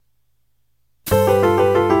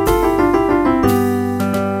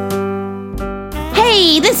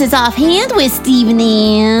Hey, this is Offhand with Stephen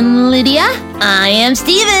and Lydia. I am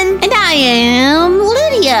Stephen. And I am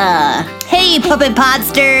Lydia. Hey, Puppet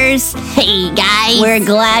Podsters. Hey, guys. We're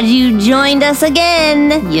glad you joined us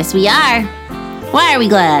again. Yes, we are. Why are we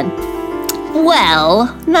glad?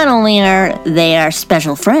 Well, not only are they our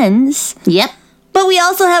special friends, Yep. but we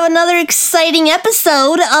also have another exciting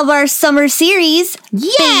episode of our summer series,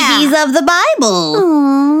 Babies of the Bible.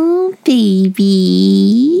 Oh,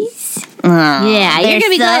 babies. Yeah, you're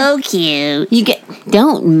gonna be so glad. cute.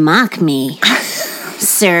 Don't mock me,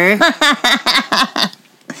 sir.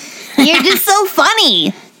 You're just so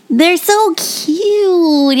funny. They're so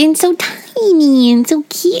cute and so tiny and so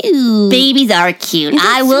cute. Babies are cute. Isn't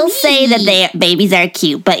I will sweet? say that babies are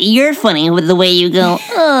cute, but you're funny with the way you go,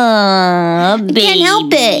 oh, babies. Can't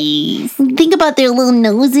help it. Think about their little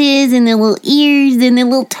noses and their little ears and their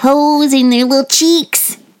little toes and their little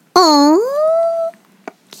cheeks. Oh,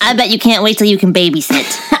 I bet you can't wait till you can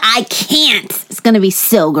babysit. I can't. It's going to be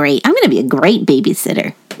so great. I'm going to be a great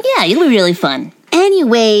babysitter. Yeah, it'll be really fun.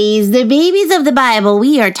 Anyways, the babies of the Bible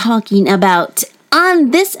we are talking about on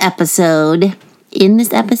this episode. In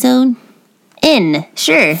this episode?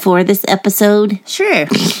 Sure. For this episode? Sure.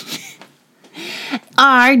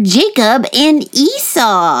 Are Jacob and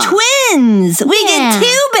Esau. Twins! We Yeah. get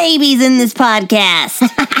 2 babies in this podcast.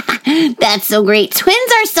 That's so great.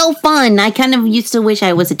 Twins are so fun. I kind of used to wish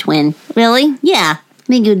I was a twin. Really? Yeah.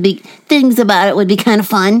 I think it would be, things about it would be kind of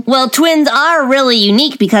fun. Well, twins are really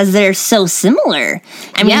unique because they're so similar.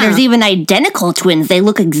 I mean, Yeah. there's even identical twins. They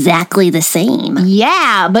look exactly the same.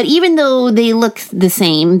 Yeah, but even though they look the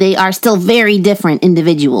same, they are still very different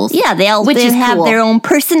individuals. Yeah, they Which is have cool. their own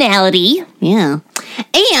personality. Yeah.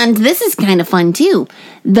 And this is kind of fun too.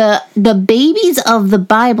 The babies of the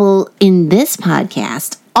Bible in this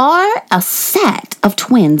podcast are a set of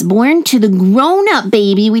twins born to the grown-up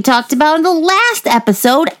baby we talked about in the last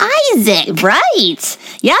episode, Isaac. Right.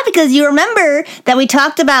 Yeah, because you remember that we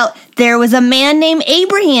talked about there was a man named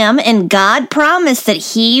Abraham, and God promised that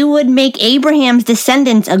he would make Abraham's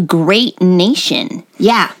descendants a great nation.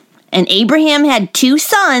 Yeah. And Abraham had 2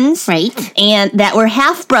 sons. Right. And that were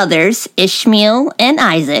half-brothers, Ishmael and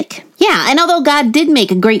Isaac. Yeah, and although God did make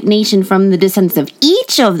a great nation from the descendants of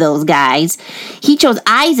each of those guys, he chose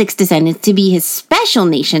Isaac's descendants to be his special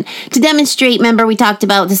nation to demonstrate, remember we talked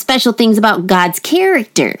about the special things about God's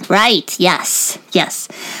character. Right, yes.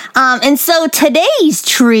 And so today's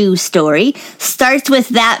true story starts with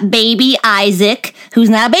that baby Isaac, who's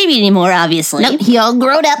not a baby anymore, obviously. Nope, he all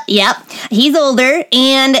grown up. Yep, he's older,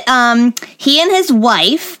 and he and his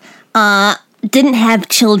wife didn't have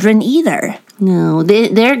children either. No,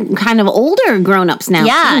 they're kind of older grown-ups now.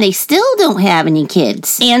 Yeah. And they still don't have any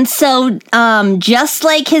kids. And so, just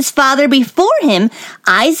like his father before him,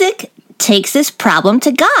 Isaac takes this problem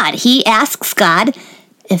to God. He asks God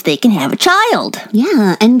if they can have a child.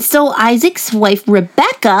 Yeah, and so Isaac's wife,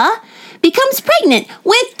 Rebecca, becomes pregnant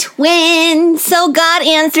with twins. So God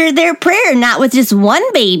answered their prayer, not with just one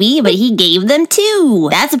baby, but he gave them 2.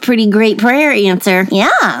 That's a pretty great prayer answer.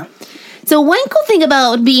 Yeah. So one cool thing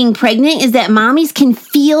about being pregnant is that mommies can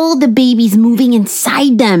feel the babies moving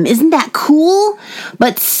inside them. Isn't that cool?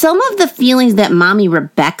 But some of the feelings that mommy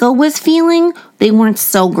Rebecca was feeling, they weren't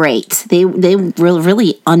so great. They were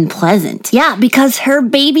really unpleasant. Yeah, because her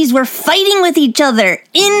babies were fighting with each other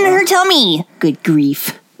in her tummy. Good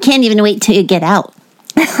grief. Can't even wait till you get out.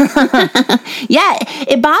 Yeah,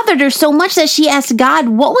 it bothered her so much that she asked God,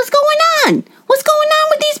 what was going on? What's going on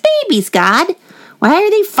with these babies, God? Why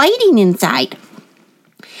are they fighting inside?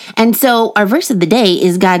 And so our verse of the day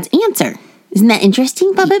is God's answer. Isn't that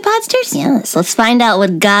interesting, Puppet Podsters? Yes, let's find out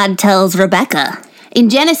what God tells Rebecca. In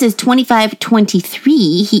Genesis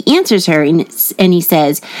 25:23, he answers her and he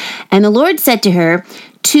says, "And the Lord said to her,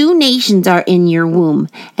 2 nations are in your womb,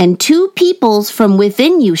 and 2 peoples from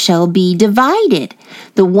within you shall be divided.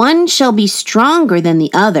 The one shall be stronger than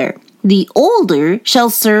the other. The older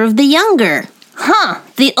shall serve the younger."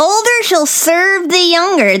 The older shall serve the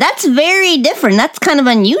younger. That's very different. That's kind of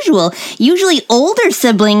unusual. Usually older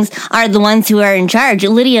siblings are the ones who are in charge.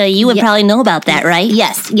 Lydia, you would probably know about that, right?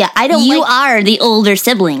 Yes. Yeah, You are the older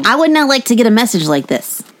sibling. I would not like to get a message like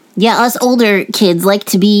this. Yeah, us older kids like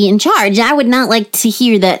to be in charge. I would not like to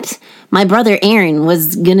hear that my brother Aaron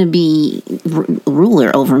was going to be ruler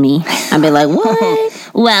over me. I'd be like, what?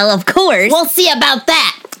 Well, of course. We'll see about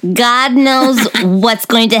that. God knows what's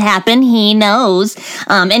going to happen. He knows.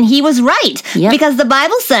 And he was right. Yep. Because the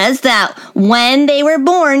Bible says that when they were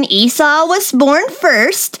born, Esau was born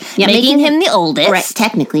first, making him the oldest. Correct,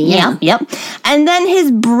 technically, yeah. Yep. And then his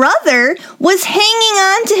brother was hanging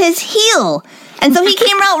on to his heel. And so he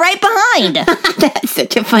came out right behind. That's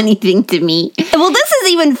such a funny thing to me. Well, this is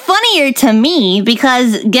even funnier to me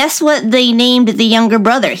because guess what they named the younger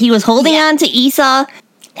brother? He was holding on to Esau,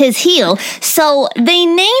 his heel. So they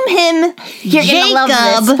name him You're Jacob, gonna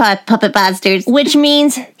love this, puppet monsters. which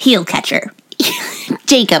means heel catcher.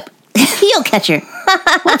 Jacob. Heel catcher.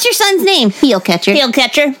 What's your son's name? Heel catcher. Heel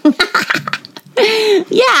catcher.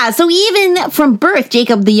 Yeah, so even from birth,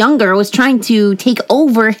 Jacob the younger was trying to take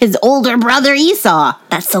over his older brother Esau.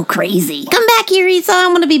 That's so crazy. Come back here, Esau. I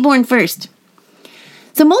want to be born first.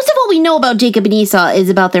 So most of what we know about Jacob and Esau is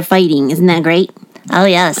about their fighting. Isn't that great? Oh,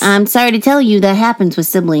 yes. I'm sorry to tell you that happens with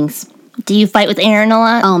siblings. Do you fight with Aaron a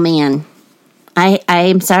lot? Oh, man. I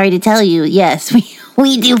am sorry to tell you, yes,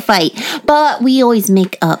 we do fight. But we always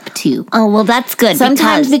make up, too. Oh, well, that's good.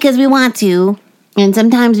 Sometimes because we want to, and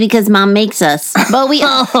sometimes because Mom makes us. But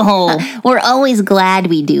we're always glad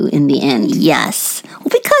we do in the end. Yes. Well,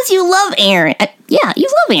 because you love Aaron. Yeah, you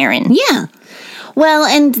love Aaron. Yeah. Well,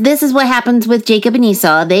 and this is what happens with Jacob and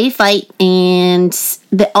Esau. They fight, and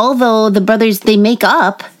although the brothers, they make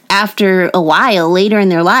up after a while later in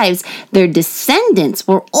their lives, their descendants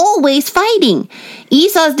were always fighting.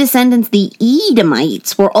 Esau's descendants, the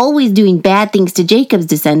Edomites, were always doing bad things to Jacob's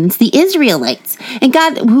descendants, the Israelites, and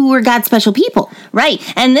who were God's special people. Right,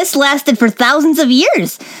 and this lasted for thousands of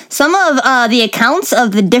years. Some of the accounts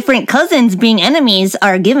of the different cousins being enemies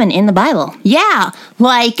are given in the Bible. Yeah,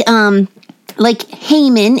 like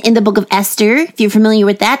Haman in the book of Esther. If you're familiar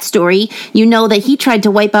with that story, you know that he tried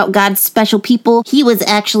to wipe out God's special people. He was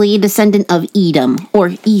actually a descendant of Edom,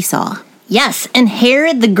 or Esau. Yes, and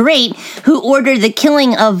Herod the Great, who ordered the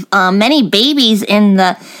killing of many babies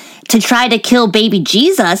to try to kill baby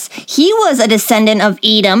Jesus, he was a descendant of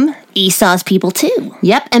Edom, Esau's people too.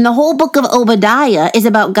 Yep, and the whole book of Obadiah is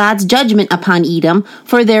about God's judgment upon Edom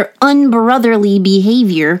for their unbrotherly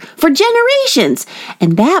behavior for generations.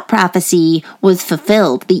 And that prophecy was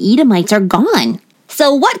fulfilled. The Edomites are gone.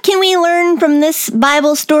 So what can we learn from this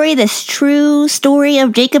Bible story, this true story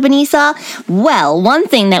of Jacob and Esau? Well, one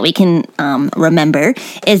thing that we can remember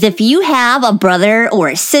is if you have a brother or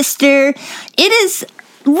a sister, it is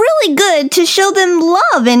really good to show them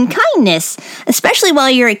love and kindness, especially while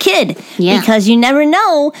you're a kid. Yeah. Because you never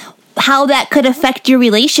know how that could affect your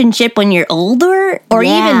relationship when you're older or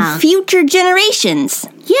even future generations.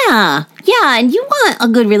 Yeah, and you want a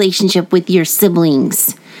good relationship with your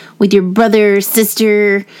siblings, with your brother,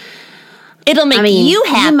 sister. It'll make you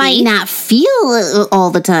happy. You might not feel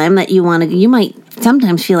all the time that you want to. You might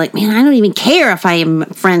sometimes feel like, man, I don't even care if I am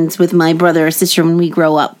friends with my brother or sister when we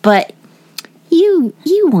grow up, but you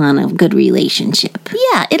want a good relationship.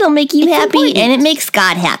 Yeah, it'll make you happy, important. and it makes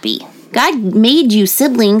God happy. God made you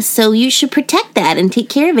siblings, so you should protect that and take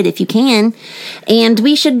care of it if you can. And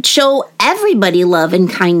we should show everybody love and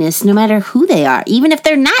kindness, no matter who they are, even if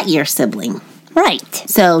they're not your sibling. Right.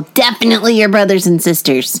 So definitely your brothers and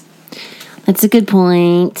sisters. That's a good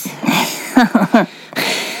point. I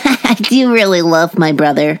do really love my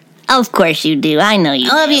brother. Of course you do. I know you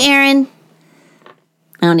I love you, Aaron.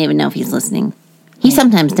 I don't even know if he's listening. He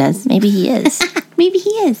sometimes does. Maybe he is. Maybe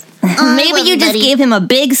he is. Maybe you just gave him a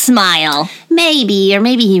big smile. Maybe, or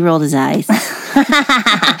maybe he rolled his eyes.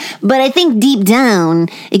 But I think deep down,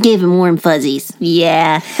 it gave him warm fuzzies.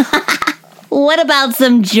 Yeah. What about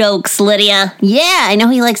some jokes, Lydia? Yeah, I know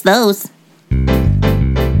he likes those.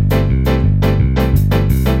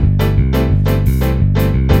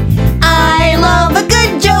 I love a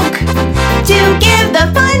good joke to give the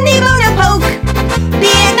funny bone a poke. Be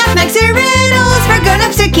it knock-knocks or riddles for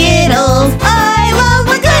grown-ups or kiddles. I love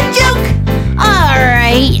a good joke. All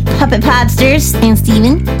right, Puppet Podsters and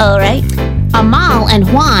Stephen. All right. Amal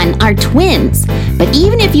and Juan are twins, but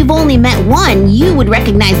even if you've only met one, you would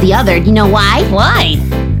recognize the other. Do you know why? Why?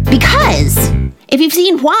 Because if you've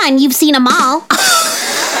seen Juan, you've seen Amal.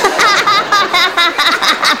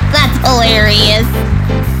 That's hilarious.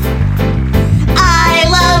 I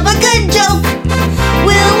love a good joke.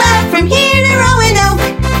 We'll laugh from here to Roanoke.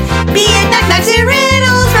 Be it knock-knocks or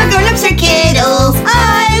riddles for grown-ups or kiddles.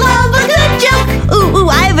 I love a good joke. Ooh,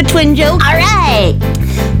 I have a twin joke. All right.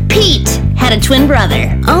 Pete had a twin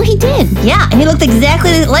brother. Oh, he did. Yeah, and he looked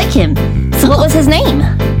exactly like him. So what was his name?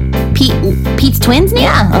 Pete's twins name?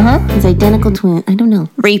 Yeah, uh-huh. His identical twin. I don't know.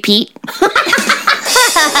 Repeat.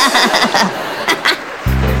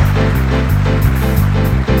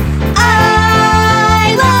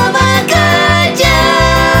 I love a good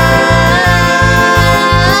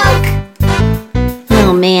joke.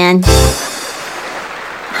 Oh, man.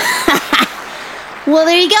 Well,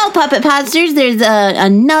 there you go, Puppet Podsters. There's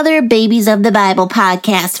another Babies of the Bible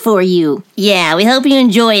podcast for you. Yeah, we hope you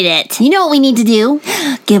enjoyed it. You know what we need to do?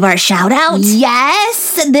 Give our shout out.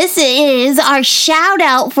 Yes, this is our shout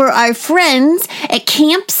out for our friends at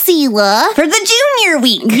Camp Sela. For the junior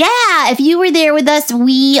week. Yeah, if you were there with us,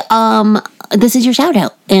 this is your shout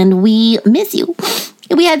out, and we miss you.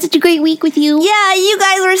 We had such a great week with you. Yeah, you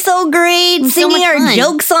guys were so great, singing our fun.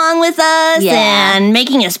 joke song with us and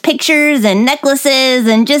making us pictures and necklaces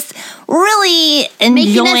and just really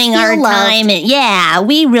enjoying our time. And, yeah,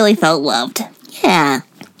 we really felt loved. Yeah.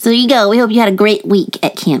 So there you go. We hope you had a great week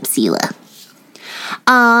at Camp Sela.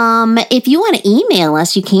 If you want to email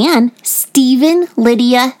us, you can.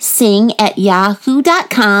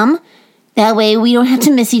 StephenLydiaSing@yahoo.com. That way we don't have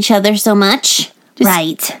to miss each other so much.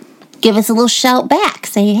 Right. Give us a little shout back.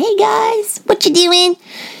 Say, hey guys, what you doing?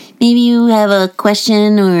 Maybe you have a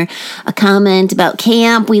question or a comment about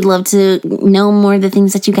camp. We'd love to know more of the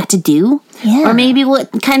things that you got to do. Yeah. Or maybe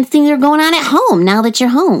what kind of things are going on at home now that you're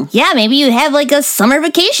home. Yeah, maybe you have like a summer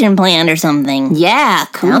vacation planned or something. Yeah,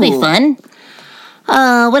 cool. That'll be fun.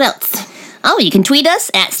 What else? Oh, you can tweet us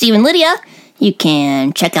at Steve and Lydia. You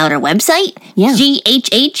can check out our website,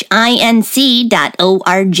 GHHINC.org.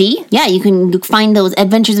 Yeah, you can find those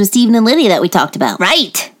Adventures with Stephen and Lydia that we talked about.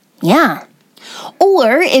 Right. Yeah.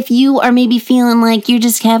 Or if you are maybe feeling like you're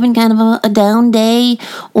just having kind of a down day,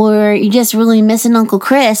 or you're just really missing Uncle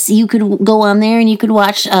Chris, you could go on there and you could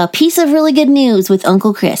watch a piece of really good news with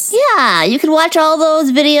Uncle Chris. Yeah, you could watch all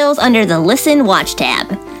those videos under the Listen Watch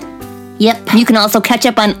tab. Yep. You can also catch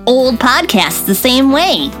up on old podcasts the same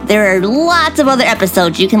way. There are lots of other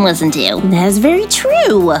episodes you can listen to. That is very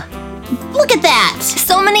true. Look at that.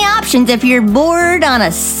 So many options if you're bored on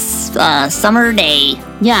a summer day.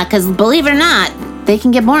 Yeah, because believe it or not, they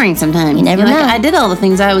can get boring sometimes. You never know. I did all the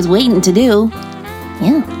things I was waiting to do.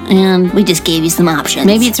 Yeah. And we just gave you some options.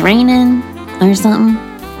 Maybe it's raining or something.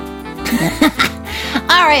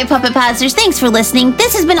 All right, Puppet Podsters, thanks for listening.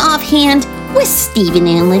 This has been Offhand with Stephen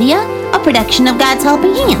and Lydia, a production of God's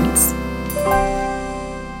Helping Hands.